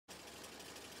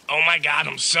Oh my god,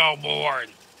 I'm so bored.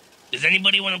 Does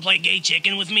anybody want to play gay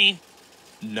chicken with me?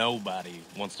 Nobody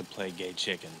wants to play gay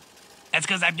chicken. That's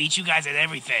because I beat you guys at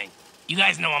everything. You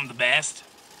guys know I'm the best.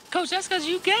 Coach, that's because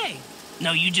you gay.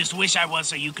 No, you just wish I was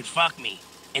so you could fuck me.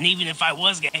 And even if I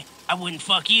was gay, I wouldn't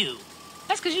fuck you.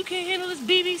 That's because you can't handle this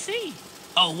BBC.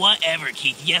 Oh, whatever,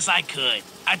 Keith. Yes, I could.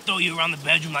 I'd throw you around the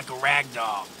bedroom like a rag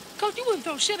doll. Coach, you wouldn't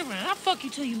throw shit around. I'd fuck you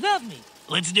till you love me.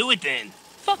 Let's do it then.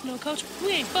 Fuck no, Coach.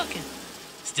 We ain't fucking.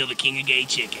 Still the king of gay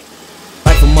chicken.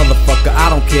 Like a motherfucker, I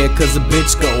don't care, cause a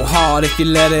bitch go hard if you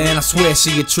let her in, I swear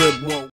she a trip, whoa.